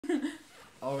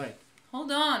Alright.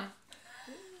 Hold on.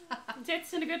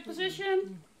 Tits in a good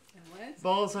position. What?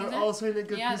 Balls are also in a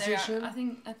good position. I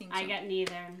think so. I get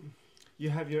neither. You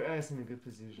have your ass in a good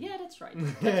position. Yeah, that's right.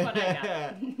 That's what I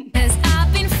got. Cause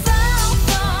I've been falling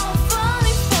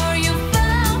for you,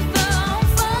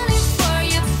 falling for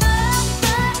you,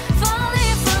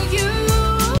 falling for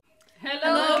you.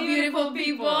 Hello, beautiful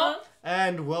people.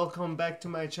 And welcome back to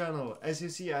my channel. As you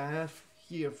see, I have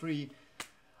here 3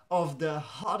 of the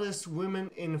hottest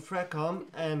women in fragcomm,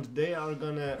 and they are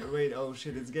gonna wait. Oh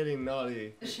shit, it's getting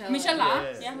naughty.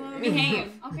 Micallef, yeah,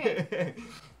 behave. Okay.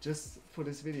 Just for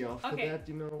this video. After that,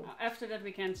 you know, After that,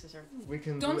 we can scissor. we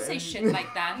can Don't do say anything. shit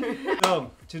like that.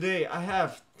 So today I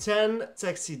have 10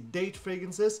 sexy date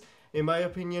fragrances. In my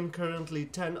opinion, currently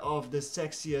 10 of the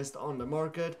sexiest on the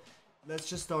market. Let's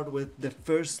just start with the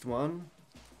first one.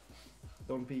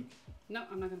 Don't peek. No,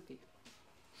 I'm not gonna peek.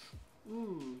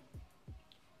 Ooh.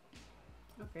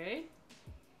 Okay.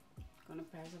 Gonna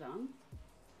pass it on.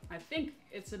 I think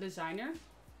it's a designer.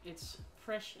 It's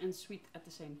fresh and sweet at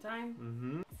the same time.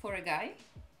 Mm-hmm. For a guy,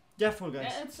 Yeah, for guys.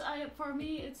 Yeah, it's for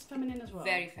me, it's feminine as well.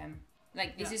 very femme.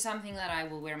 Like this is something that I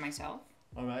will wear myself.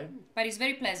 Alright. But it's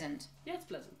very pleasant. Yeah, it's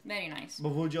pleasant. Very nice. But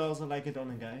would you also like it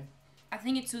on a guy? I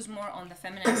think it suits more on the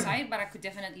feminine side, but I could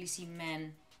definitely see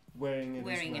men Wearing it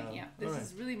wearing as it. well. Yeah. This Alright.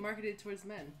 is really marketed towards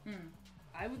men. Mm.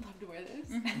 I would love to wear this.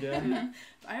 Yeah.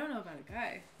 But I don't know about a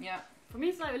guy. Yeah. For me,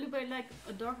 it's like a little bit like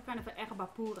a darker kind of a erba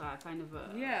pura kind of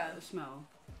a smell.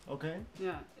 Okay.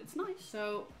 Yeah, it's nice.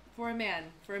 So for a man,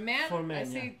 For a man, I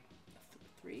say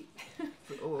 3.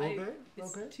 Oh, okay.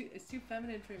 It's Okay. it's too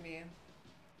feminine for me.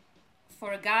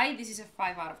 For a guy, this is a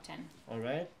 5 out of 10.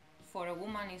 Alright. For a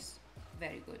woman, it's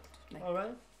very good. Like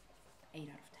Alright. 8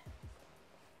 out of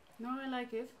 10. No, I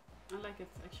like it. I like it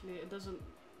actually. It doesn't.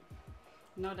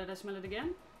 Now that I smell it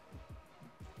again,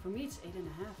 for me it's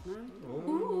 8.5, man.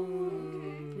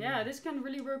 Oh. Yeah, this can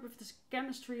really work with this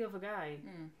chemistry of a guy.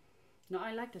 Mm. No,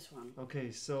 I like this one.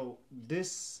 Okay, so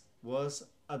this was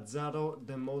Azzaro,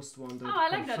 the most wanted. Oh, I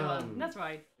like that Parfum. one. That's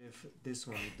right. If this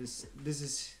one, this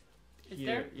is It's here.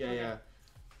 there? Yeah, Okay. yeah.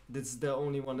 That's the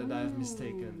only one that I've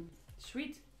mistaken. Ooh,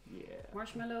 Sweet, Yeah.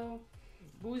 marshmallow,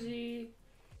 boozy.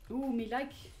 Ooh, me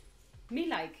like.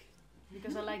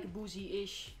 Because I like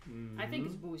boozy-ish. I think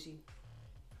it's boozy.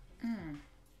 Mm.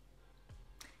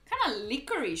 Kind of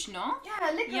licorice, no?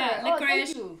 Yeah, liquor. Yeah, Oh, thank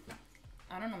licorice. you.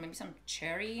 I don't know, maybe some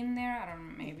cherry in there. I don't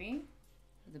know, maybe.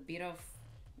 With a bit of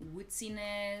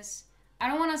woodsiness. I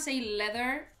don't want to say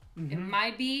leather. It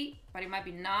might be, but it might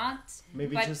be not.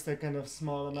 Maybe but just a kind of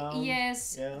small amount.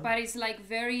 yes, Yeah. but it's like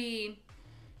very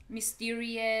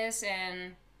mysterious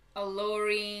and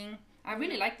alluring. I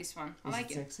really like this one. I Is like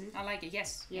it it. sexy? I like it.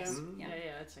 Yes. Yeah. Yes. Yeah,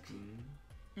 yeah, it's sexy.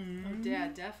 Oh, yeah,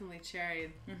 definitely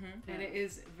cherry. And it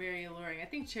is very alluring. I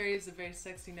think cherry is a very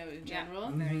sexy note in Yeah. general.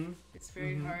 Mhm. It's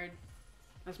very hard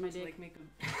That's my to dick. like make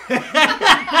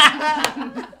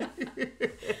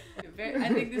I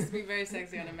think this would be very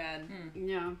sexy on a man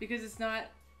Yeah. because it's not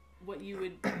what you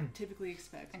would typically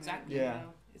expect. Exactly. You Yeah.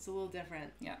 know? It's a little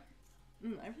different. Yeah. I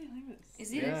really like this.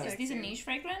 Is it? Yeah. Is this a Sexy. niche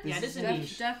fragrance? Yeah, this is a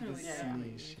niche. Definitely. This is Yeah. a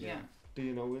niche. Yeah. Yeah. Do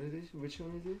you know what it is? Which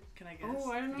one is it? Can I guess?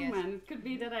 Oh, I don't know, Yes. man. It could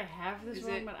be that I have this Is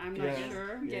one, it- but I'm Yeah. not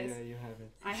sure. Yeah, Yes. yeah, you have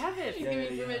it. I have it. Yeah, Give me yeah,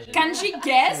 you have permission. it. Can she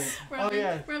guess? We're Oh, having,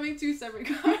 yeah. we're having 2 separate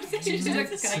conversations. She's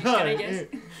like, Is can I Sorry. guess?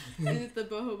 it the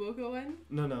Boho Boko one?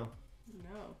 No, no,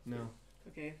 No. no.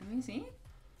 Okay. Let me see.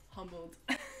 Humbled.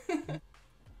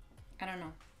 I don't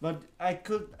know. But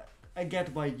I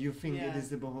get why you think it Yeah. is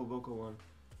the Boho Boko one.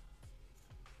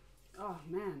 Oh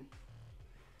man.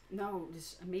 No, this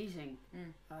is amazing.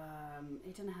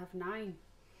 8.5, 9.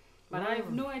 But I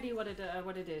have no idea what it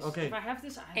is. Okay. If I have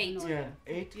this, I have 8. no Yeah, idea.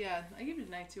 8. Yeah, I give it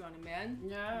a 9 too on a man.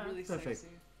 Yeah. Really Perfect.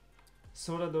 sexy.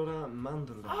 Sora, Dora,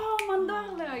 Mandorle. Oh,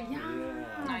 Mandorle. Yeah.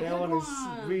 Yeah, Good that one is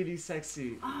one. really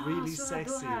sexy. Oh, Really Sora,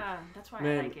 sexy. Dora. That's why I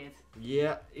Man, like it.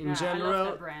 Yeah, in Yeah, I love general.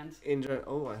 that brand.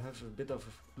 Oh, I have a bit of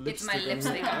lipstick. It's my on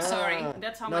lipstick, me. I'm sorry.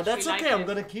 That's how No, much that's we okay. like I'm it.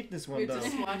 gonna keep this one We're though.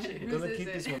 just watching. I'm Whose gonna is keep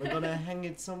it? this one. I'm gonna hang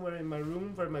it somewhere in my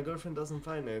room where my girlfriend doesn't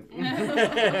find it.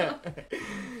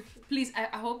 Please,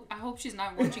 I hope she's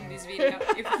not watching this video.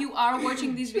 If you are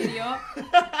watching this video,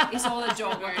 it's all a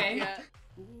joke, okay? Yeah.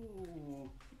 Ooh.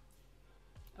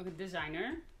 Okay,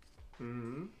 designer.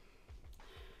 Hmm.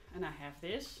 And I have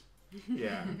this.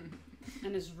 Yeah.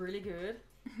 And it's really good.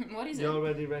 What is You it?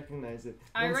 already recognize it.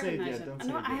 I Don't say recognize it it. yet. Don't I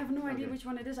say know. it I yet. have no idea Okay. which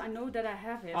one it is. I know that I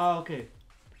have it. Ah, okay.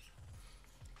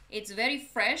 It's very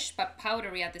fresh but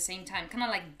powdery at the same time, kind of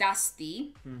like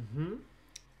dusty. Mm-hmm.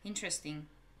 Interesting.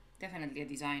 Definitely a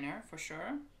designer for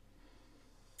sure.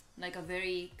 Like a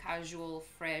very casual,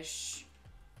 fresh,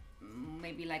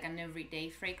 maybe like an everyday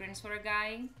fragrance for a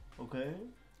guy. Okay.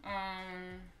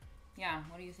 Yeah,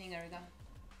 what do you think, Erica?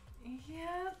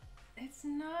 Yeah, it's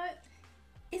not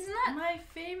It's not. my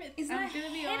favorite. It's I'm not gonna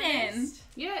be hidden. honest.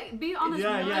 Yeah, be honest.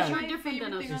 Yeah, Yeah, yeah. You're My different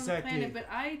than favorite us. thing on the Exactly. planet, but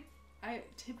I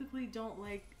typically don't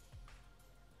like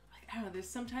I don't know. There's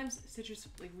sometimes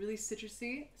like really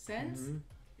citrusy scents. Mhm.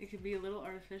 It could be a little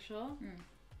artificial,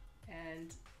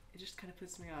 and it just kind of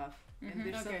puts me off. And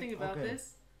there's something about Okay.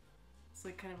 this. It's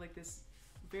like kind of like this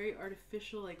very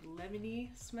artificial, like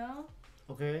lemony smell,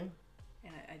 Okay.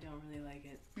 and I don't really like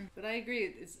it. But I agree.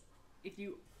 It's if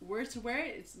you were to wear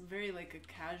it, it's very like a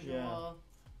casual,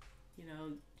 you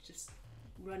know, just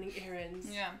running errands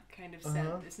Yeah. kind of Uh-huh.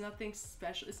 scent. It's nothing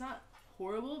special. It's not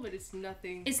horrible, but it's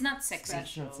nothing. It's not sexy.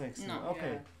 It's not sexy. No.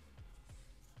 Okay. Yeah.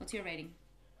 What's your rating?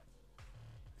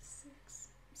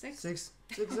 6.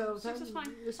 6 out of 10. Six is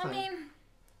fine. It's I fine. mean,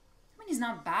 it's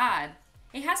not bad.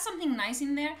 It has something nice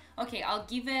in there. Okay, I'll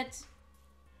give it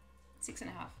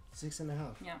 6.5.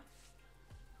 6.5. Yeah.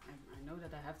 I know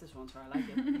that I have this one, so I like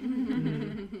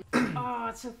it. Oh,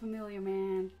 it's so familiar,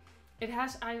 man. It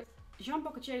has Jean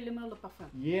Gaultier Le Mille de Parfum.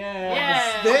 Yes.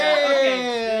 Yeah, Damn.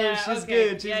 okay. Yeah, She's okay.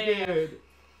 good. She's Yeah. good.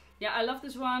 Yeah, I love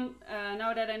this one.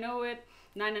 Now that I know it,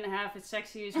 9.5. It's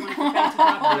sexy. It's one of my favorite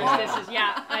droppers. This is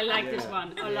I like this Yeah. one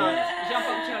a lot. Jean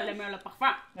Gaultier Le Mille de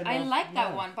Parfum. I like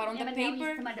that one, but on the paper,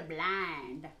 the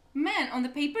blind. man, on the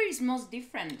paper it smells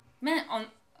different. Man, on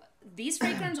this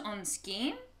fragrance on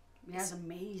skin, Yeah, it's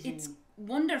amazing. it's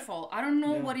wonderful. I don't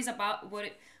know Yeah. what is about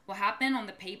what happened on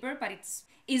the paper, but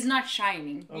it's not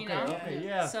shining. Okay. You know. Okay.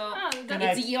 Yeah. So Can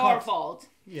it's I your cut? fault.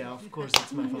 Yeah. Of course,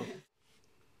 it's my fault.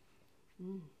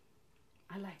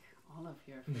 I like all of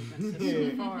your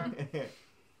fragrances so far.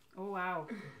 Oh wow.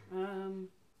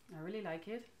 I really like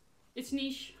it. It's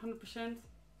niche, 100%.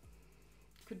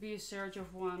 Could be a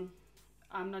Xerjoff one.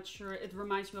 I'm not sure. It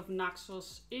reminds me of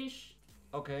Naxos-ish.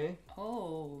 Okay.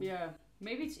 Oh. Yeah.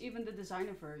 Maybe it's even the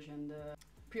designer version, the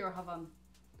Pure Havana.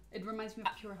 It reminds me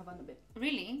of Pure Havana a bit.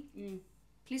 Really? Mm.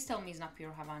 Please tell me it's not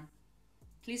pure Havana.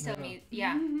 Please No, tell no. me.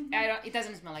 Yeah. It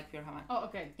doesn't smell like pure Havana. Oh,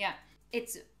 okay. Yeah.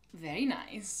 It's very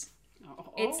nice.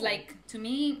 Oh. It's like, to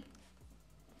me,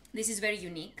 this is very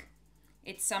unique.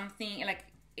 It's something like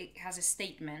it has a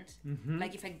statement.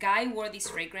 Like if a guy wore this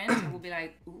fragrance, I would be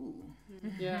like, ooh,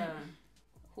 Yeah.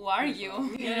 who are you?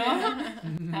 You know?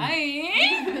 Hi.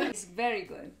 It's very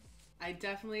good. I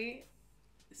definitely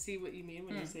see what you mean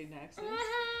when you say Naxos.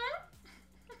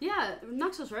 Yeah,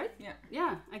 Naxos, right? Yeah.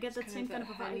 Yeah, I get that same kind of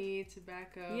a vibe. honey,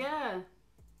 tobacco. Yeah.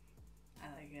 I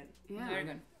like it. Yeah. Very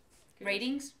good.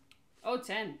 Ratings? Oh,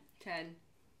 10. 10.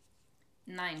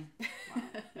 9. Yeah,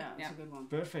 that's Yeah. a good one.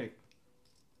 Perfect.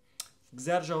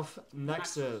 Xerjoff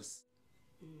Naxos.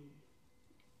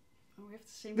 Oh, we have the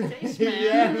same taste, man.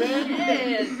 Yeah, man.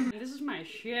 Shit. This is my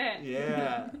shit.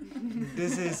 Yeah.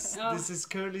 This Oh. is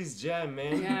Curly's jam,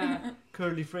 man. Yeah.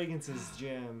 Curlyfragrance's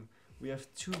jam. We have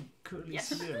 2 Curlys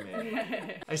Yes. here,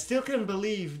 man. I still can't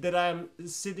believe that I'm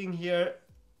sitting here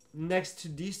next to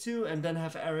these 2 and then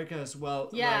have Erica as well.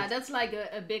 Yeah, Like, that's like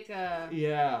a big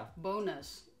yeah.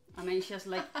 bonus. I mean, she has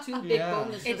like 2 big Yeah.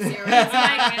 bonuses It's- here. It's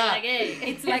like,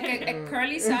 hey. It's like a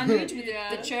curly sandwich with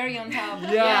the cherry on top.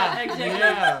 Yeah. exactly.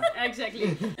 Yeah. Exactly.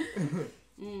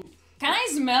 Can I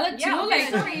smell it too? Yeah, okay, Like,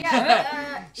 sorry,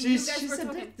 yeah. She's- you guys she's were talking.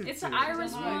 addicted It's to an it.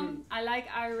 iris Mhm. one. I like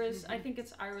iris. I think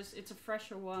it's iris. It's a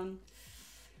fresher one.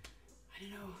 I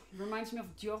don't know. Reminds me of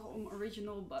Dior Homme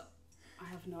original, but I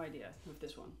have no idea with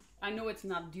this one. I know it's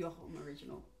not Dior Homme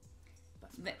original.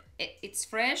 it's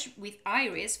fresh with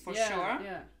iris for sure.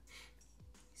 Yeah.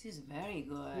 This is very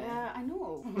good. Yeah, I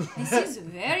know. This is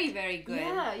very, very good.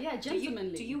 Yeah,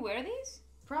 gentlemanly. Do you wear these?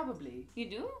 Probably. You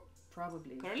do?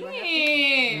 Probably. Curly. Do I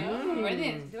have Wear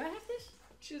this. Do I have this?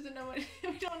 She doesn't know what.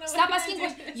 We don't know. Stop what asking it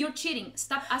is. questions. You're cheating.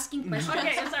 Stop asking questions.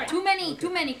 Okay, sorry. Too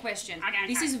many questions. Okay,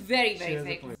 This okay. is very, She very has a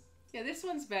fake. point. Yeah, this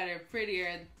one's better,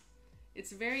 prettier.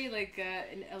 It's very like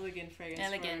an elegant fragrance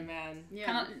for a Elegant. man. Yeah.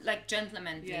 Kind of like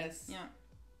gentleman. Yes. Yeah.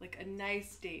 Like a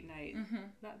nice date night, Mm-hmm.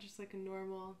 not just like a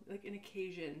normal, like an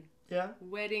occasion. Yeah.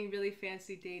 Wedding, really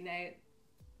fancy date night.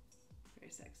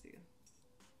 Very sexy.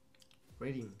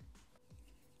 Rating.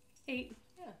 8.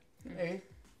 Yeah. 8.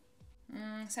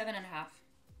 7.5.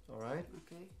 Alright.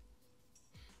 Okay.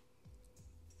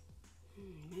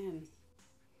 Man.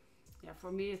 Yeah,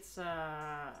 for me it's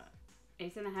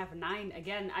 8.5, 9.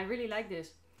 Again, I really like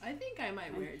this. I think I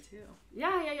might wear it too.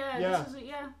 Yeah. Yeah. This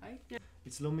is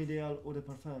It's L'Homme Idéal Eau de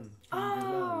Parfum. from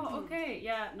Oh, Decant. okay.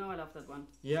 Yeah, no, I love that one.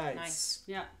 Yeah, it's Nice.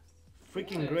 Yeah.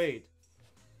 freaking Okay. great.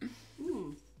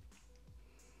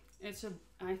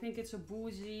 I think it's a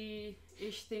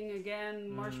boozy-ish thing again.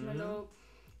 Marshmallow.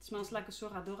 It smells like a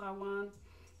Sora Dora one.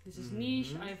 This is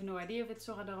niche. I have no idea if it's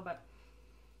Sora Dora, but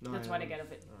No, That's what I get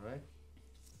of it. Alright.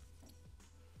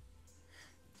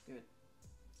 Good.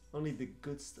 Only the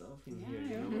good stuff in Yeah, here, you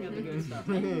you know? got the good stuff.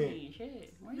 Hey,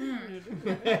 shit. What are you gonna do?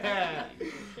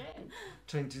 Shit.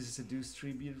 Trying to seduce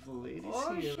 3 beautiful ladies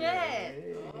Oh, here. shit.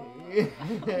 Hey.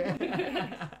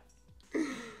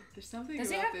 There's something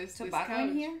Does it about have this tobacco couch.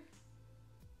 in here?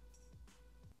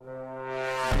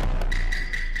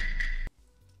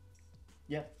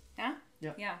 Yeah. Yeah?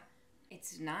 Yeah. Yeah.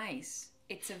 It's nice.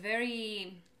 It's a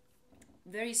very,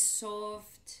 very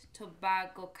soft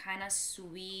tobacco, kind of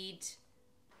sweet.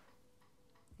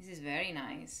 This is very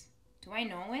nice. Do I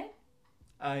know it?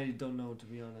 I don't know, to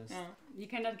be honest. No. You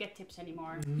cannot get tips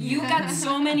anymore. You got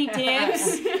so many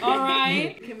tips. All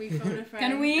right. Can we phone a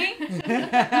friend? Can we?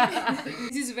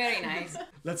 This is very nice.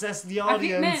 Let's ask the I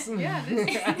think, audience. Yeah,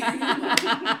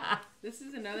 this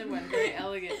is another one, very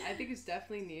elegant. I think it's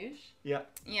definitely niche. Yeah.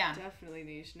 Yeah. Definitely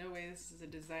niche. No way this is a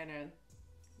designer.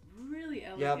 Really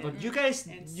elegant. Yeah, but you guys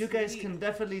And sweet. can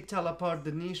definitely tell apart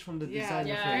the niche from the designer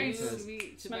yeah, very fragrances.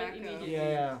 sweet Smell it tobacco. immediately.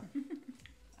 Yeah,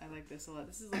 I like this a lot.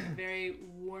 This is like very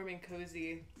warm and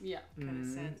cozy Yeah. kind Mhm. of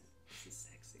scent. This is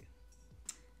sexy.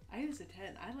 I give this a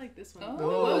 10. I like this one. Oh,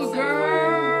 Oh,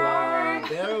 girl.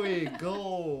 there we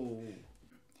go.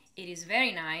 It is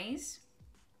very nice,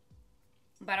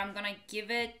 but I'm gonna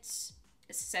give it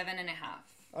a 7.5.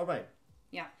 All right.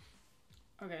 Yeah.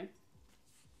 Okay.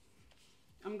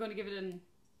 I'm gonna give it an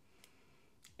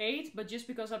 8, but just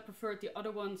because I preferred the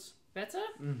other ones better.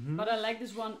 Mm-hmm. But I like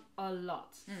this one a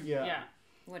lot. Yeah. Yeah.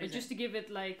 What But is just it? to give it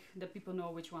like that people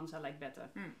know which ones I like better.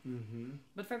 Mm-hmm.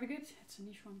 But very good. It's a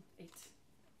niche one. 8.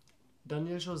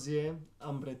 Daniel Josier,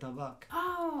 Ambre Tabac.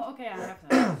 Oh, okay, I have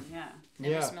that. Yeah.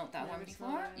 Never Yeah. smelled that one Never before.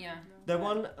 smelled that. Yeah. That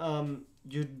one,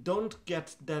 you don't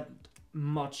get that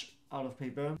much out of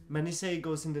paper. Many say it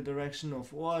goes in the direction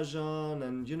of Oajan,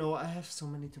 and you know, I have so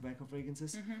many tobacco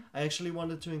fragrances. I actually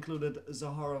wanted to include it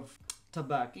Zaharoff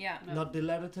Tabac. Yeah. No. Not the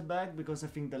leather tobacco, because I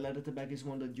think the leather tobacco is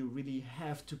one that you really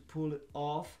have to pull it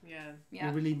off. Yeah. Yeah.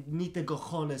 You really need the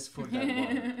cojones for that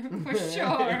one. For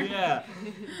sure. Yeah.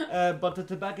 But the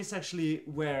tobacco is actually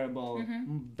wearable,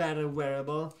 better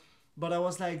wearable. But I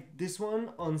was like, this one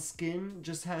on skin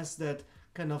just has that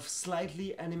kind of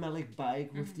slightly animalic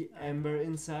bite with the amber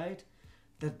inside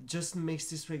that just makes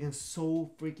this fragrance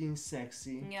so freaking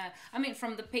sexy. Yeah. I mean,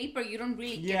 from the paper, you don't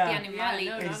really Yeah. get the animalic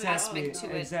Yeah, no, not at Exactly, aspect to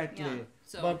it. exactly. Yeah.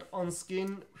 So, But on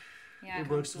skin, yeah, it I'm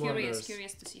works curious, wonders.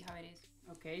 curious to see how it is.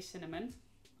 Okay, cinnamon.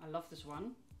 I love this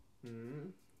one.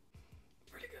 mm,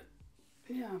 Really good.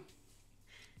 Yeah.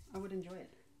 I would enjoy it.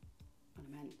 On a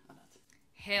man, a lot.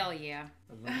 Hell yeah.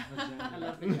 I love vagina. I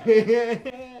love it.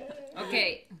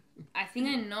 Okay, I think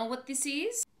I know what this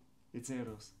is. It's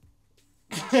Eros.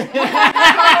 Is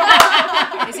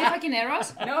it fucking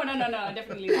Eros? No,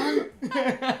 definitely not.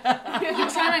 You're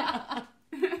trying to...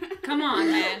 Come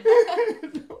on, man.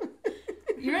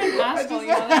 You're an asshole, you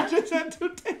know I that? just had to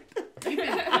take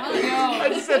Oh, I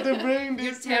just had to bring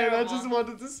You're this, man. I terrible. just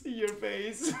wanted to see your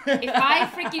face. If I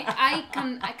freaking... I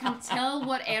can tell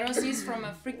what Eros is from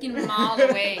a freaking mile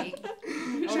away.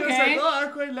 She was Okay? like, oh, I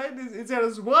quite like this. It's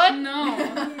Eros. What? No.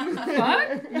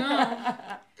 What? No.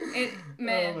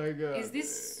 Man, Oh my god. is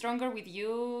this stronger with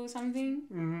you something?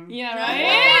 Mhm. Yeah, right?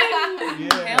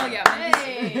 Yeah. Hell yeah, man.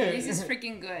 Hey. This is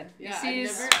freaking good. Yeah,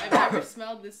 This is... I've never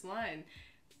smelled this line.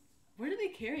 Where do they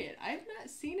carry it? I've not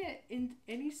seen it in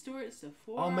any store at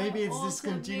Sephora. Oh, maybe it's Ulta,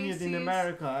 discontinued in Macy's.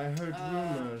 America. I heard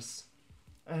rumors.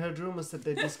 I heard rumors that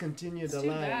they discontinued It's the too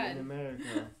line bad. in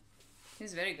America. This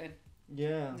is very good.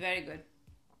 Yeah. Very good.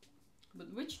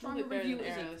 But which Probably stronger better review than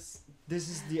is it? Eros. This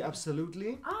is the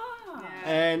Absolutely. Ah. Yeah.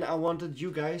 And I wanted you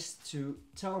guys to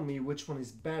tell me which one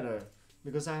is better.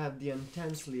 Because I have the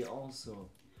Intensely also.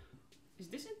 Is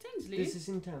this intensely? This is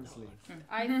Intensely.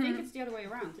 I think it's the other way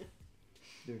around.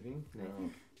 Do you think? No.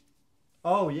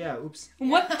 Oh, yeah. Oops.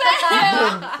 What the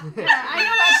hell? I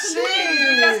know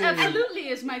absolutely because absolutely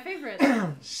is my favorite.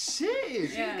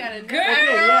 Shit. Yeah. Got a Girl.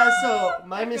 Okay, yeah, so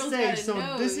my That girl's mistake. got a So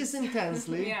this nose. is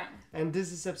Intensely. Yeah. And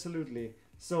this is Absolutely.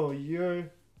 So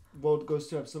your vote goes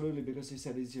to Absolutely because you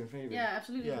said it's your favorite. Yeah,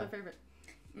 absolutely Yeah. is my favorite.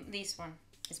 This one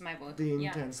is my vote. The Yeah.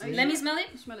 Intensely. Let me smell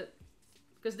it. Smell it.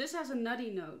 Because this has a nutty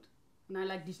note. And I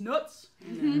like these nuts.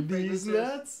 These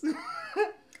nuts?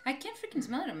 I can't freaking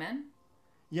smell it, man.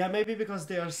 Yeah, maybe because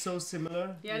they are so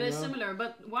similar. Yeah, you they're know? similar,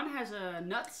 but one has a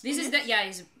nuts. This in is it. the... Yeah,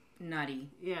 it's nutty.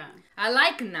 Yeah, I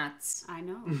like nuts. I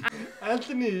know.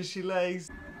 Anthony, she likes.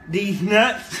 These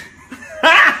nuts.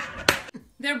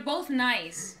 They're both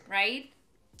nice, right?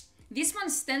 This one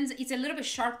stands... It's a little bit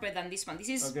sharper than this one. This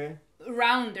is Okay.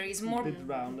 rounder. It's more... Bit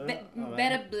rounder. Alright.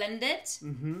 Better blended.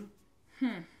 Mm-hmm.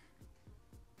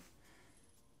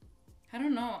 I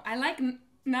don't know. I like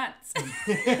Nuts.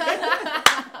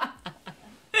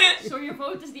 So your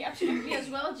vote is the absolutely as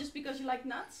well, just because you like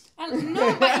nuts?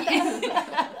 No, but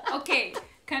okay.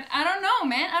 I don't know,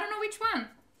 man. I don't know which one.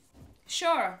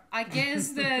 Sure, I guess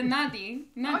the nutty.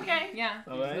 Okay. Yeah.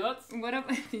 Alright. Nuts. What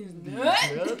about these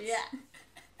nuts? Nuts. Yeah.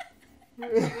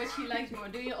 What she likes more.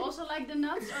 Do you also like the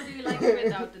nuts, or do you like it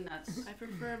without the nuts? I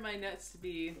prefer my nuts to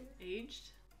be aged.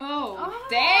 Oh, Oh,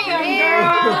 damn,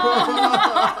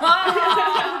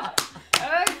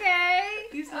 girl. Okay.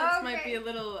 These nuts might be a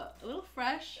little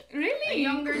fresh. Really?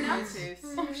 Younger nuts?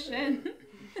 Oh shit.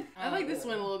 I like this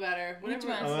one a little better. Which Whatever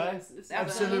one? else Alright. is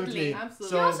Absolutely. Absolutely. She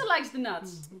So- also likes the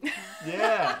nuts.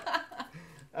 Yeah.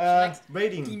 The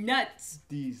Rating nuts.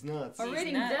 these nuts. Or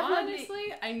rating nuts. definitely.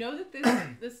 Honestly, I know that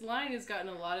this line has gotten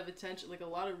a lot of attention, like a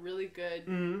lot of really good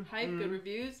hype, good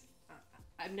reviews.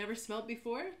 I've never smelled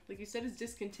before. Like you said, it's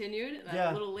discontinued, and Yeah.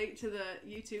 I'm a little late to the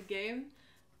YouTube game.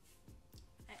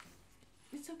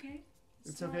 It's okay.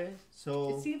 It's not- okay. It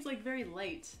So seems like very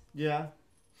light. yeah.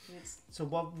 It's So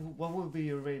what would be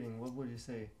your rating? What would you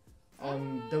say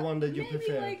on the one that you maybe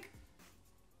prefer? like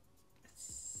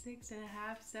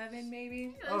 6.5, 7,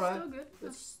 maybe. That's Alright. still good.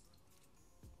 That's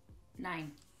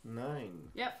 9. 9.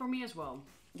 Yeah, for me as well.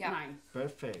 Yeah. 9.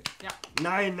 Perfect. Yeah.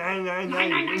 9, 9, 9, 9.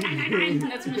 9.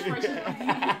 That's Miss First.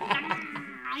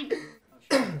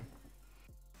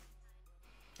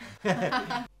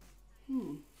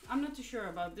 I'm not too sure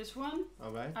about this one.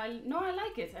 All right. I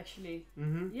like it actually.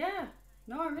 Mhm. Yeah.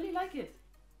 No, I really like it.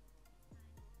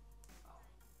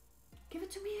 Give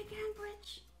it to me again,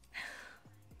 Bridge.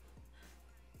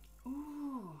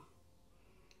 Ooh.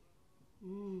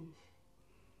 Mm.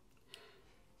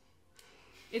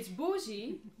 It's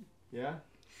boozy Yeah.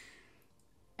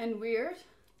 and weird.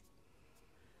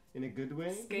 In a good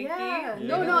way. Skanky. Yeah. Yeah.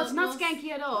 No, it's not Smells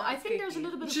skanky at all. not I think there's a skanky.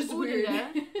 little bit Just of oud in weird.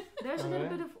 there. There's a little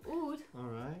Alright. bit of oud.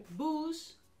 All right.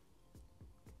 Booze.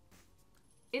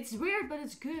 It's weird, but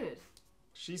it's good.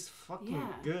 She's fucking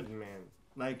Yeah. good, man.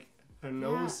 Like her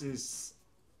nose is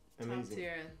Top amazing.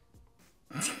 tier.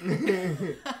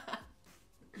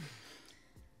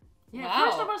 Yeah. Wow.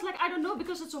 First I was like, I don't know,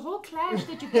 because it's a whole clash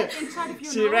that you get inside of your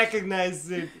She nose.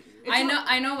 recognized it.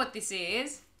 I know what this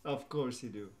is. Of course you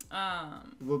do.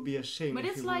 Um, It would be a shame. But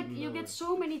if it's you like wouldn't you know get it.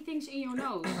 so many things in your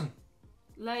nose.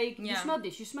 Like you Yeah. smell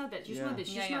this, you smell that, you smell Yeah. this,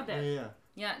 you Yeah, smell Yeah, that. yeah.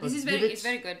 yeah, But this is give very it- it's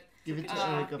very good. Give it to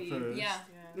Uh, Erica Coffee. first. Yeah.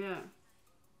 Yeah.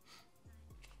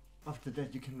 After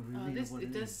that, you can reveal Oh, what it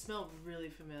it does is. smell really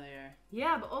familiar.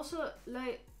 Yeah, but also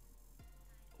like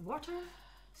water,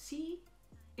 sea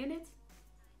in it.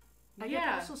 I get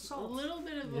also salt. a little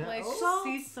bit of Yeah. a like Salt.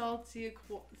 sea salty,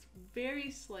 it's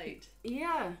very slight,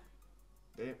 Yeah.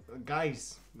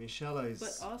 Guys, Michelle is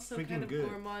but also freaking kind of good.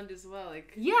 gourmand as well.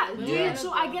 Like Yeah, a dude, little bit so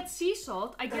of I a- get sea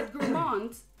salt, I get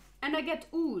gourmand, and I get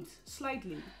oud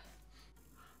slightly.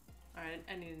 All right,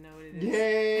 I need to know what it is.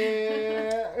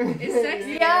 Yeah. It's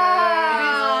sexy.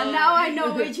 Yeah, now I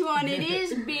know which one it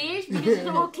is, bitch, because it's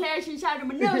all clash inside of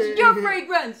my nose. It's your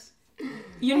fragrance.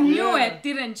 You knew Yeah. it,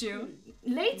 didn't you?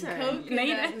 Later.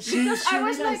 Later. Because I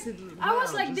was realized like- it I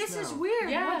was now, like, just this is now. weird.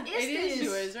 Yeah, What is it this? is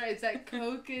yours, right? It's that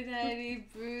coconutty,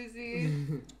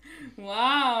 boozy.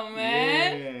 Wow,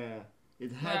 man. Yeah.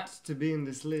 It had Yeah. to be in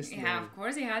this list, Yeah, man. of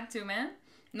course he had to, man.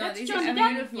 No, That's this Johnny is Depp.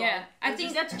 beautiful. Yeah, I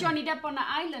think That's Johnny Depp on the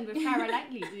island with Cara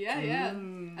Knightley. Yeah, yeah.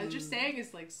 Mm. I was just saying,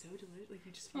 it's like so delicious. Like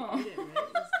you just Oh. eat it, right?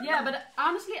 It's Yeah, but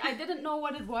honestly, I didn't know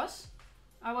what it was.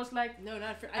 I was like, no,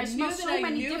 not for. I I knew smell that so I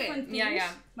many knew different it. things. Yeah, yeah.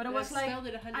 But I But was I like, smelled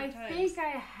it 100 I times. think I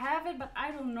have it, but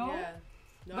I don't know. Yeah.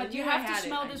 No, I But you knew I have to had it.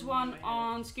 smell I this knew one I had it.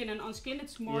 on skin, and on skin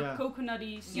it's more Yeah.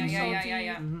 coconutty, sea Yeah, yeah, yeah, salty. yeah,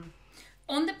 yeah. Mhm.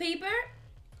 on the paper,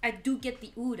 I do get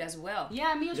the oud as well.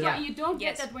 Yeah, me as Yeah. well. You don't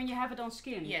Yes. get that when you have it on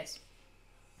skin. Yes.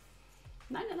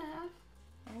 9.5.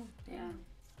 Oh, Yeah,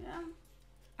 yeah.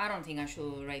 I don't think I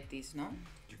should rate this, no?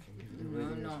 You can give it a No,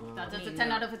 rating no. as well. That's Me, a 10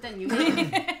 no. out of a 10. You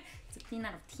It's a 10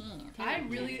 out of 10.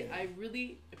 I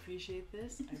really appreciate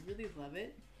this. I really love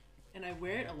it, and I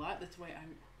wear it a lot. That's why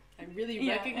I really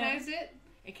Yeah, recognize it.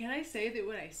 And can I say that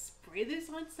when I spray this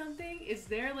on something, is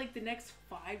there like the next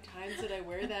 5 times that I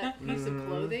wear that piece of Mhm.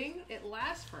 clothing? It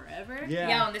lasts forever. Yeah.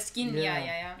 Yeah, on the skin, yeah, Yeah. yeah,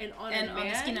 yeah. And on And a on the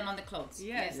man, skin and on the clothes.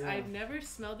 Yes, Yeah. I've never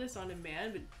smelled this on a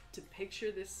man, but to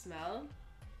picture this smell,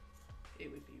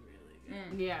 it would be really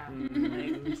good. Yeah.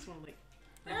 Like, I just want to like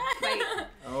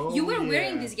Oh, You were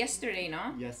wearing yeah. this yesterday,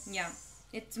 no? Yes. Yeah.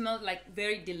 It smelled like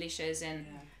very delicious and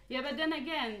Yeah, but then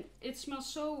again, it smells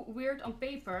so weird on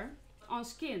paper. On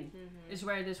skin is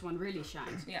where this one really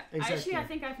shines. yeah. Exactly. Actually, I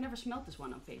think I've never smelled this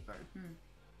one on paper.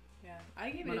 yeah.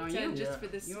 I gave But it a on 10 you? just Yeah. for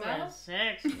the You smell. are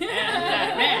sexy.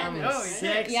 I'm a Oh,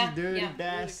 sexy, Yeah, dirty yeah.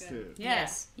 bastard. Yeah.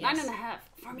 Yes, yes. 9.5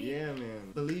 for me. Yeah,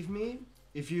 man. Believe me,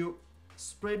 if you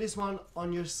spray this one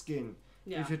on your skin.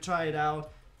 Yeah. If you try it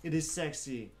out, it is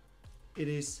sexy. It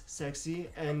is sexy,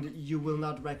 and you will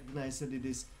not recognize that it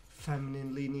is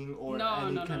feminine leaning or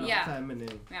any kind of Yeah.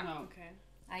 feminine. Yeah. No. Okay.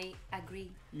 I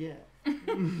agree. Yeah.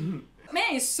 Man,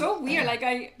 it's so weird. Like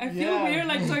I feel Yeah. weird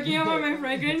like talking about my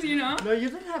fragrance, you know? No, you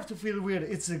don't have to feel weird.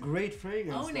 It's a great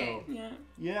fragrance, Own though. it. Yeah.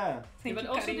 Yeah. Thank But you,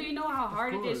 also, Karin. do you know how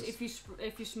hard it is course.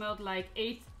 if you smelled like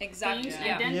 8 Exactly. things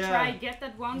Yeah. and then Yeah. try get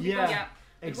that one? Yeah. Because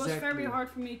Yeah. it was very hard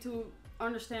for me to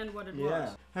understand what it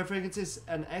was. Her fragrance is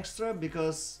an extra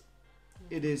because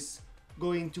it is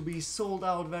going to be sold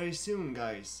out very soon,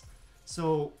 guys.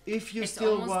 So if you It's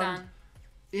still almost want, done.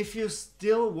 if you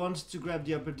still want to grab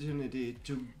the opportunity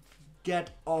to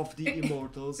get off the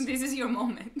Immortals, This is your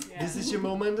moment. Yeah. this is your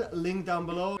moment. Link down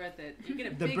below. Worth it. You get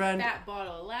a The big brand- fat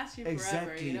bottle. It lasts you forever.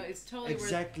 Exactly. You know, it's totally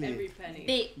Exactly. worth every penny.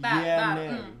 Big bad Yeah,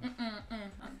 bottle.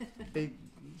 man. Big.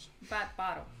 Bad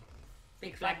bottle.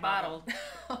 Big Black fat bottle.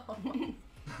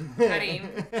 Karim.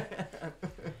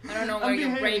 I don't know where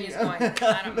your brain is going.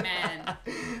 I don't, man.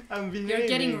 I'm behaving. You're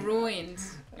getting ruined.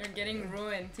 You're getting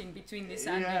ruined in between this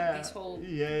and this whole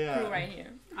yeah. crew right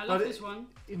here. I love But this one.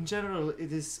 In general,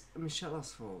 it is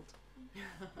Michella's fault.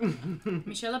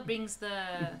 Michelle brings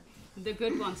The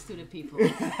good ones to the people.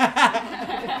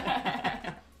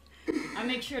 I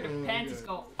make sure the Oh my panties God.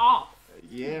 go off.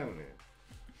 Yeah, man.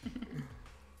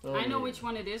 Oh, I know man. which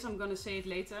one it is. I'm gonna say it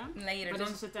later. later. But Don't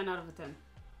this is a 10 out of a 10.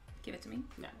 give it to me.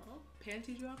 Oh,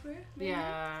 panty dropper? maybe?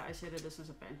 Yeah, I say that this is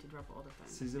a panty drop all the time.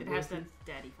 Scissor It has worthy? that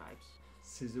daddy vibes.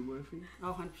 Scissor worthy?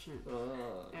 Oh, 100%.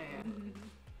 Oh. Yeah.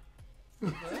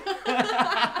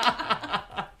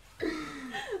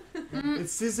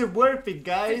 It's scissor worthy,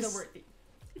 guys. Scissor worthy.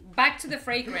 Back to the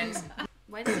fragrance.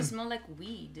 Why does it smell like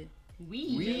weed?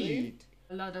 Weed. Weed.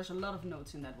 There's a lot of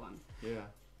notes in that one. Yeah.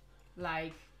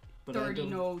 Like But I 30 don't-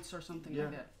 notes or something Yeah,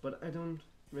 like that. but I don't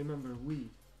remember weed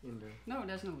in there. No,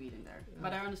 there's no weed in there. Yeah.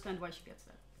 But I understand why she gets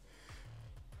that.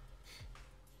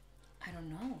 I don't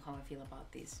know how I feel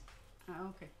about this. Ah,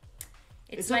 okay.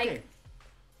 It's, It's like okay.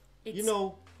 it's, You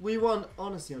know, we want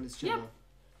honesty on this channel. Yep.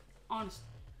 Honest.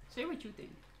 Say what you think.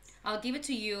 I'll give it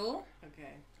to you,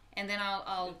 Okay. and then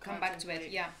I'll You'll come back to it.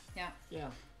 contemplate. Yeah, yeah. Yeah.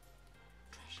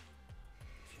 Trash it.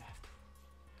 If you have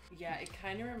to. Yeah, it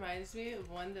kind of reminds me of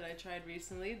one that I tried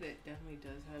recently that definitely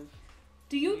does have.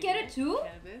 Do you weed get in it too?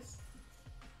 Cannabis.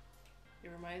 It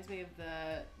reminds me of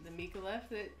the Micallef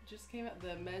that just came out,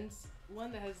 the men's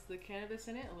one that has the cannabis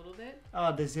in it a little bit.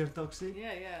 Ah, Desir Toxic?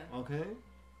 Yeah, yeah. Okay.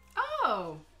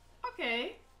 Oh,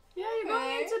 okay. Yeah, you're going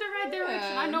Okay. into the right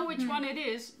direction. I know which Hmm. one it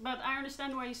is, but I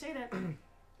understand why you say that.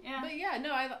 Yeah. But yeah,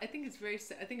 no, I think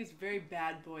it's very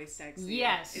bad boy sexy.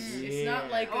 Yes. It's not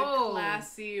like Oh. a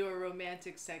classy or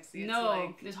romantic sexy. It's No,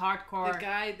 like this hardcore. the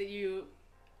guy that you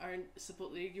aren't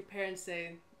supposed. Your parents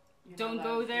say you're not Don't allowed-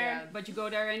 go there, yeah. but you go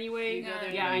there anyway. You go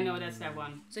there Yeah, I anyway. know that's that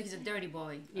one. So he's a dirty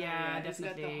boy. Yeah, He's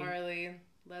got definitely. the Harley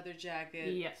leather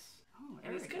jacket. Yes. Oh,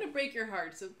 And it's Eauderica. gonna break your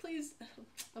heart, so please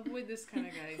avoid this kind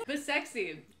of guy. But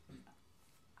sexy.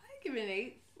 I give it an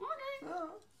 8. Okay.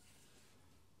 Oh.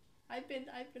 I've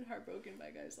been heartbroken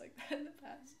by guys like that in the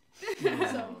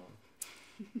past. So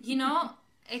You know,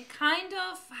 it kind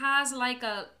of has like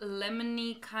a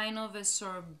lemony kind of a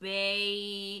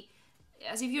sorbet,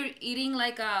 as if you're eating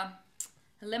like a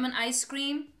lemon ice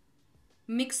cream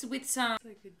mixed with some it's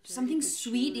like a something dirty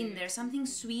sweet in patchouli. there, something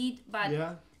sweet, but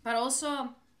Yeah.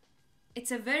 also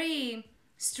it's a very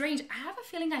strange. I have a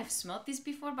feeling I've smelled this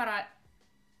before, but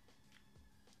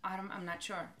I'm not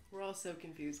sure. We're all so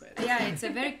confused by this. Yeah, it's a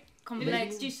very It's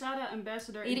complex. Gisada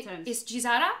Ambassador It Intense. is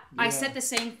Gisada. I Yeah. said the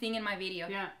same thing in my video.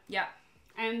 Yeah. Yeah.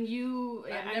 And you,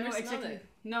 I've I never know smelled exactly. it.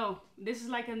 No, this is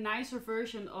like a nicer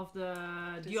version of the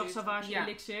Dior Sauvage? Sauvage Yeah.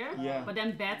 Elixir, Yeah. but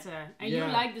then better. And Yeah.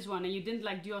 you like this one, and you didn't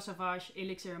like Dior Sauvage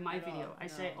Elixir in my At all, video. I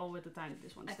say no. all the time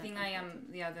this one. I think I am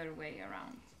the other way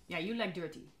around. Yeah, you like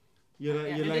dirty. You like,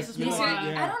 Yeah. you And like, this is you more- Listen,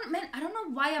 like, yeah. I don't know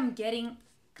why I'm getting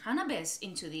cannabis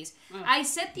into this. Oh. I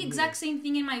said the exact same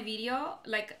thing in my video,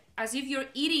 like as if you're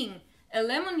eating a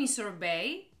lemony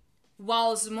sorbet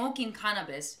while smoking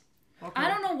cannabis. Okay. I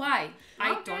don't know why.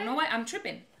 I Okay. don't know why. I'm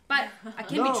tripping. But I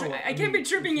can't No, I can't be I'm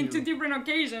tripping with into you. different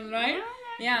occasions, right?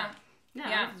 Yeah. Yeah, I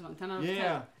Yeah. like this one. 10 out of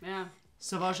Yeah. 10. Yeah.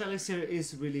 Sauvage Elixir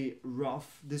is really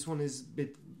rough. This one is a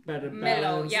bit better Mellow,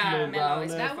 balanced, yeah, more mellow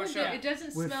is rounded. that That for one, sure. it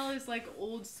doesn't With- smell as like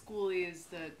old schooly as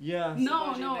the. Yeah. No,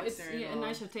 Sauvage no, it's Elixir and a all.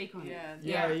 nicer take on it. Yeah.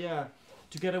 Yeah, Yeah. yeah.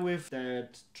 Together with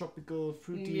that tropical,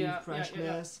 fruity Yeah, yeah,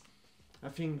 freshness, I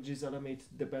think Gisada made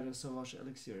the better Sauvage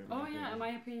Elixir. in my Oh yeah, opinion. in my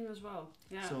opinion as well.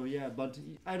 Yeah. So yeah, but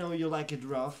I know you like it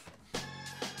rough.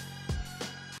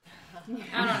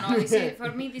 I don't know.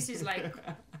 For me, this is like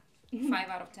 5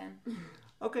 out of 10.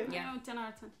 Okay. Yeah. No, 10 out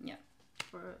of 10.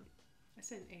 for? I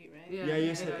said 8, right? Yeah,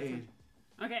 you eight said out of 8. 10.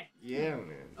 Okay. Yeah,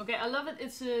 man. Okay, I love it.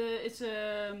 It's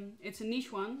a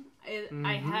niche one.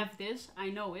 I have this. I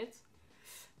know it.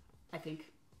 I think.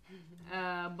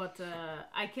 But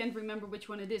I can't remember which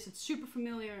one it is. It's super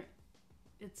familiar.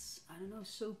 It's, I don't know,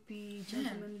 soapy,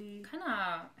 gentlemanly. Kind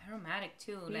of aromatic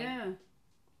too. Like, Yeah.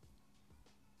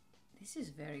 This is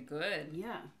very good.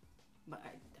 Yeah. But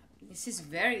This is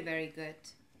very, very good.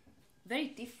 Very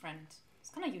different. It's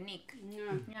kind of unique.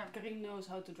 yeah. Yeah. Karim knows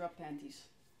how to drop panties.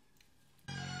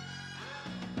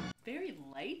 Very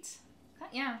light.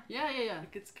 Yeah. Yeah.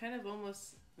 Like it's kind of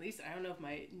almost, at least I don't know if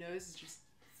my nose is just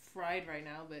fried right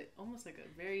now, but almost like a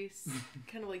very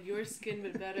kind of like your skin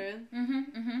but better.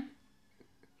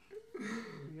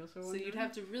 You also So you'd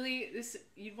have to really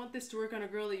you'd want this to work on a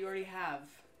girl that you already have,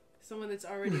 someone that's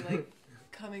already like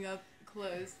coming up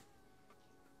close.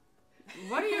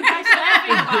 What are you guys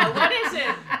laughing about? What is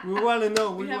it? We want to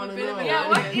know. We We have want a to bit of know. an Yeah,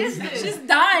 what idea. is this? She's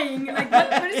dying. Like,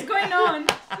 what is going on?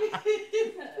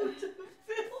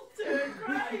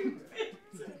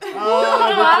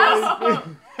 Oh,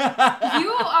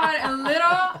 You are a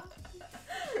little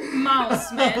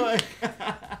mouse, man.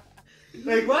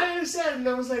 like, why are you sad? And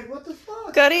I was like, what the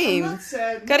fuck? Karim. I'm not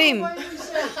sad. Karim. No, why are you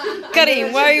sad?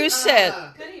 Karim, why are you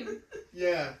sad? Karim.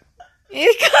 Yeah.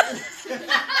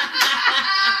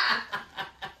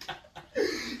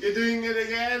 You're doing it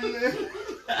again.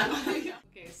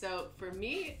 Okay, so for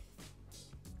me,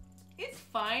 it's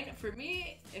fine. For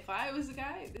me, if I was a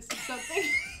guy, this is something.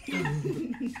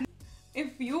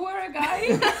 If you were a guy.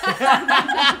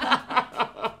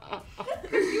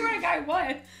 If you were a guy,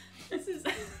 what? This is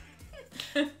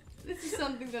this is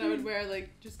something that I would wear like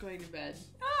just going to bed.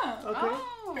 Ah. Okay.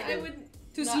 Oh. I would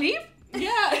To not- sleep?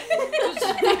 Yeah.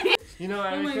 You know,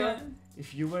 Oh my Erica, God.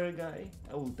 if you were a guy,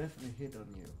 I will definitely hit on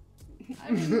you.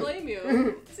 I wouldn't blame you.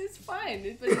 It's fine,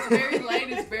 but it's very light.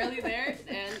 It's barely there,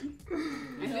 and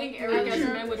I think Erica's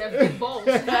man would have big balls.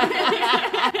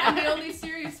 I'm the only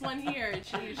serious one here.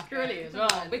 She's Curly as well.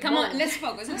 Big Come on, balls. let's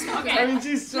focus. Let's focus. I mean,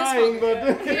 she's trying,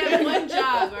 but... We have one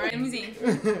job, Let alright? me see.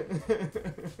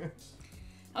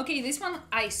 Okay, this one,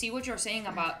 I see what you're saying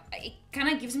about. It kind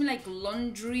of gives me like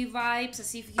laundry vibes,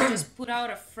 as if you just put out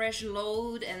a fresh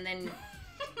load and then.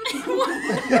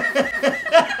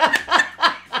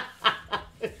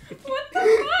 What the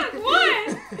fuck? What?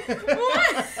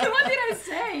 What? What did I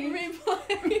say? What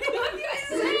did I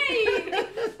say?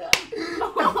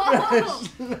 A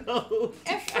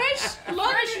fresh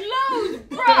load,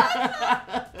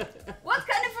 bruh. What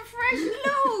kind of a fresh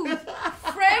load?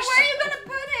 Fresh? Where are you gonna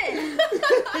put it?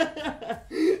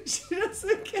 She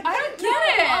doesn't get I don't get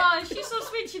it. Oh, she's so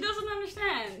sweet. She doesn't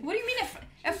understand. What do you mean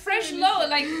a fresh load?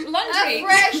 Like laundry?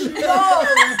 load.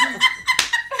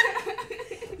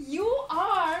 You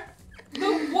are the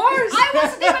worst. I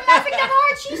wasn't even laughing that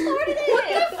hard. She started it. What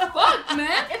the fuck,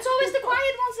 man? It's always the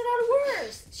quiet ones that are the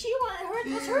worst.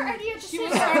 It was her idea to She say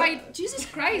was that. right. Jesus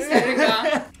Christ,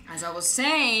 Erica. As I was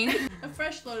saying, A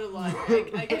fresh load of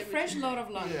laundry. I a get what fresh you load of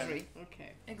laundry. mean.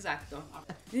 Okay. Exacto.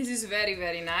 This is very,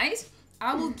 very nice.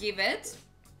 I will give it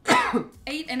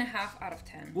 8.5 out of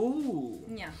 10. Ooh.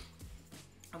 Yeah.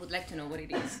 I would like to know what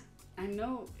it is. I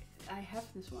know. I have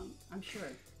this one. I'm sure.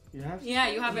 You have Yeah,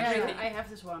 you have everything. I have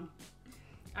this one.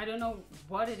 I don't know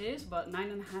what it is, but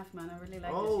 9.5, man. I really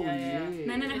like Oh, this. Yeah.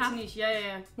 yeah. 9.5. It's niche.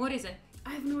 Yeah. What is it?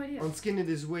 I have no idea. On skin it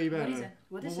is way better. What is it?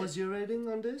 What What is was your rating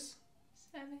on this?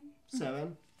 7.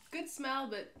 7. Good smell,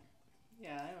 but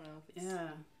yeah, I don't know. If it's Yeah.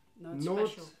 No, it's Note,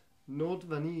 special. Note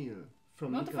vanille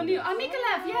from Not the Micallef. vanilla. Ah,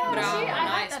 Micallef. Yeah. Bravo, See, I had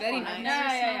nice, that very one. nice. I've never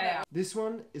smelled that. This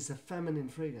one is a feminine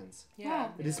fragrance. yeah.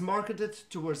 Oh. It is marketed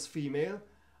towards female.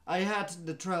 I had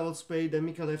the travel spray that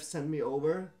Micallef sent me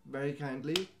over very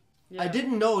kindly. Yeah. I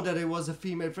didn't know that it was a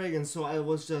female fragrance, so I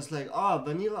was just like,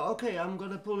 vanilla, okay, I'm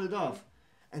gonna pull it off.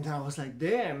 And I was like,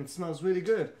 damn, it smells really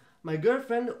good. My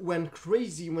girlfriend went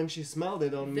crazy when she smelled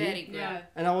it on Very me. good. Yeah.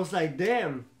 And I was like,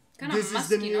 damn, Kinda this is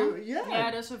the musky, new... no?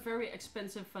 Yeah, there's a very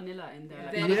expensive vanilla in there.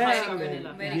 Like Very, Yeah, very good.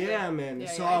 vanilla. Very good. Yeah, man.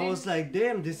 Yeah, so yeah, I was like,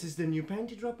 damn, this is the new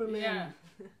panty dropper, man. Yeah.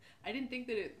 I didn't think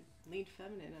that it leaned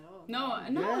feminine at all.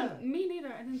 No, Yeah. me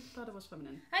neither. I didn't thought it was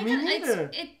feminine. I Me can,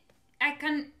 neither. I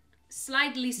can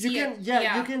slightly see You can,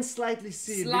 it. you can slightly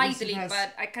see it. because Slightly, it has-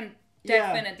 but I can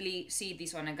Yeah. definitely see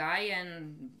this on a guy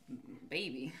and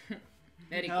baby.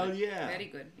 Very Hell good. yeah. Very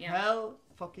good. Yeah. Hell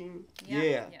fucking Yeah.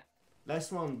 yeah. Yeah.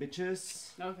 Last one,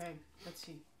 bitches. Okay, let's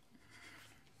see.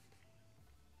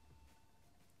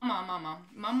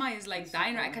 Mama is like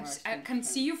dying. I can, Super I hard. can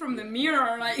see you from the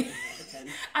mirror. Like,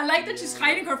 I like that she's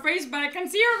hiding her face, but I can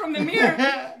see her from the mirror.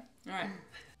 All right.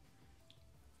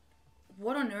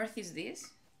 What on earth is this?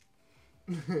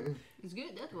 It's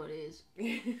good. That's what it is.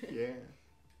 Yeah.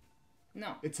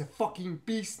 No. It's a fucking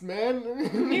beast, man.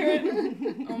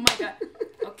 Oh my god.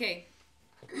 Okay.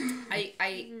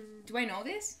 Do I know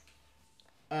this?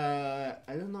 I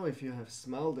don't know if you have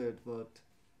smelled it, but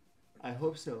I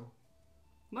hope so.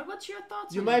 But what's your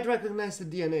thoughts? You on might it? recognize the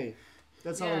DNA.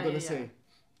 That's all I'm gonna say.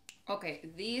 Okay,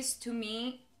 this to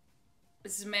me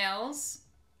smells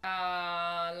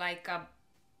like a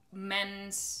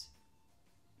men's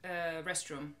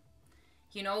restroom.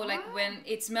 You know, like when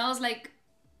it smells like.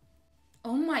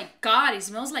 Oh my god! It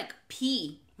smells like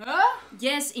pee. Huh?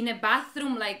 Yes, in a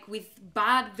bathroom, like with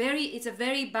it's a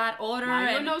very bad odor. Nah,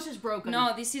 your and nose is broken.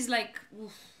 no, this is like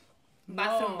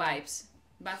bathroom No. vibes.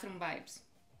 Bathroom vibes.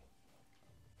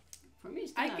 For me,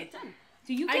 it's I 10 out of get- 10.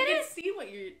 Do you I get can it? see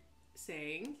what you're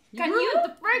saying. Can ruined you?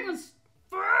 the fragrance?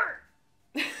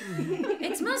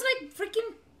 It smells like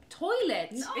freaking toilet.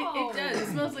 No. It does. It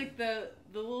smells like the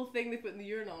little thing they put in the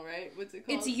urinal, right? What's it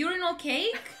called? It's urinal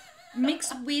cake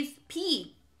mixed with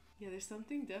pee. Yeah, there's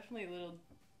something definitely a little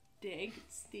dank,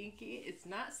 stinky. It's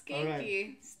not Alright.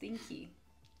 skanky. Stinky.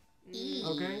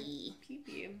 Okay.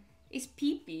 Pee-pee. It's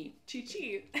pee-pee.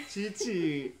 Chi-chi.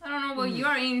 Chichi. I don't know what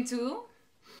you're into.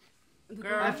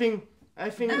 Girl. I think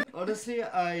honestly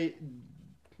I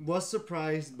was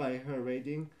surprised by her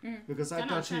rating because I 10 out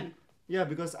thought of she 10.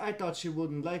 because I thought she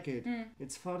wouldn't like it.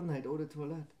 It's Fahrenheit Eau de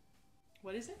Toilette.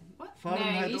 What is it? What?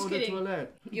 Fahrenheit he's Eau de kidding.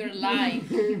 Toilette. You're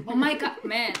lying. Oh my god,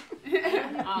 man.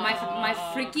 My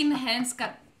freaking hands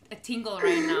got a tingle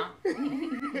right now.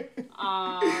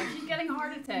 She's getting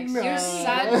heart attacks. No.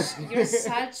 You're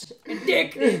such a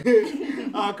dick.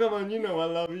 Oh come on, you know I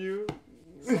love you.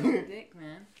 Such a dick,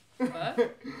 man. What?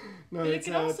 No, But it it's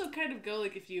can also kind of go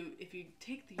like if you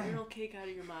take the urinal cake out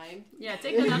of your mind Yeah,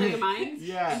 take that out of your mind. and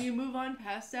yeah. you move on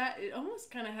past that, it almost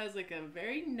kind of has like a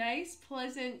very nice,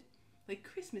 pleasant, like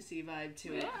Christmassy vibe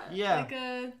to it. Yeah. Like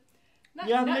a not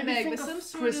Yeah, maybe nutmeg, think but of some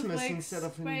sort Christmas of like instead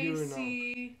of a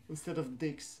spicy. Instead of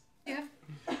dicks. Do you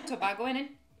have tobacco in it?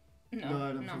 No, No,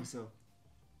 I don't think so.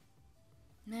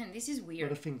 Man, this is But I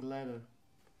weird. think later.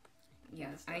 Yeah,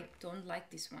 I don't like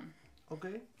this one.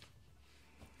 Okay.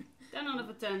 10 out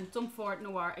of 10. Tom Ford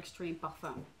Noir Extreme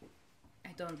Parfum. I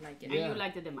don't like it. Yeah. And you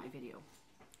liked it in my video.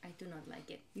 I do not like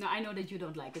it. No, I know that you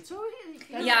don't like it. So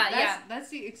That's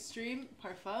the extreme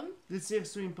parfum. It's the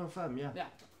Extreme Parfum, yeah. yeah.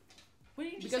 What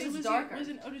did you just Because say it's was darker. was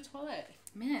an eau de toilette?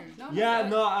 Man. No, Yeah,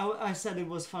 no, I said it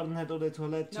was Fahrenheit Eau de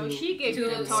Toilette No, too. she gave you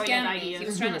To the toilet scam me. ideas. He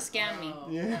was trying to scam me. Oh.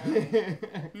 Yeah.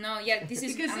 No, yeah, this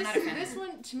is. Because I'm not a fan. this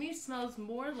one to me smells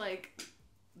more like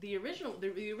the original.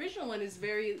 The original one is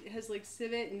has like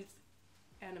civet and it's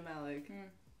animalic.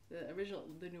 The original,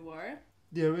 the noir.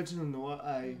 The original Noir,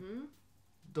 I Mm-hmm.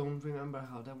 don't remember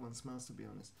how that one smells, to be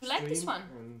honest. You like this Extreme one?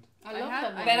 and- I love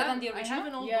that one. Better than the I have original?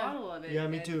 an old Yeah. bottle of it. Yeah,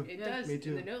 me and too. It Yeah, does. me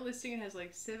too. In the note listing, it has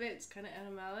like civet. It's kind of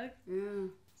animalic. Yeah.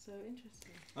 So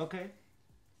interesting. Okay.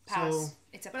 Pass. So,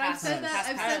 It's a But I've pass. said that. Pass,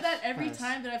 I've pass. said that every Pass.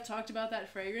 time that I've talked about that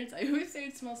fragrance. I always say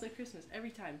it smells like Christmas every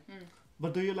time.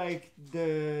 but do you like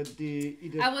the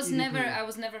I was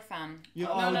never fan. You,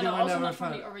 No, oh, no, you no. were Also never not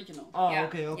from fan. the original. Oh, Yeah,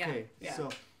 okay, okay. yeah. So,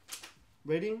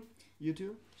 rating? You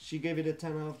two? She gave it a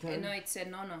 10 out of 10? No, it's a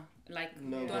no. Like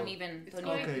No don't go. even. It's Don't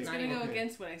going, even. Okay. it's Not gonna even. go Okay.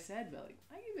 against what I said, but like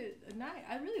I give it a 9.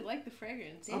 I really like the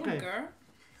fragrance. Damn, Okay. girl.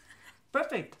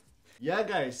 Perfect. Yeah,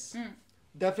 guys.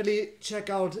 Definitely check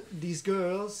out these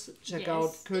girls. Check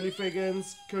out Yes.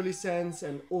 Curlyfragrance, Curlyscents,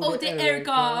 and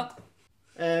Eauderica.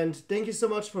 And thank you so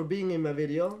much for being in my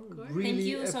video. Really Thank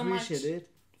you so much. appreciate it.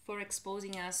 For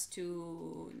exposing us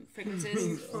to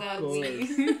fragrances Of that course.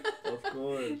 we Of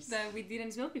course. that we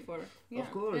didn't smell before. Yeah.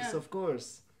 Of course, Yeah. of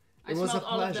course. I It was a smelled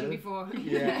all of them pleasure. before.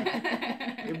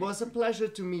 Yeah. It was a pleasure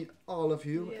to meet all of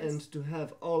you Yes. and to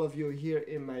have all of you here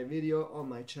in my video on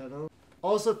my channel.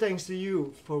 Also, thanks to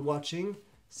you for watching.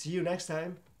 See you next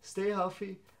time. Stay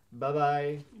healthy.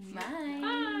 Bye-bye. Bye.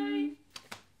 Bye.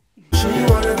 She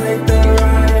wanna make the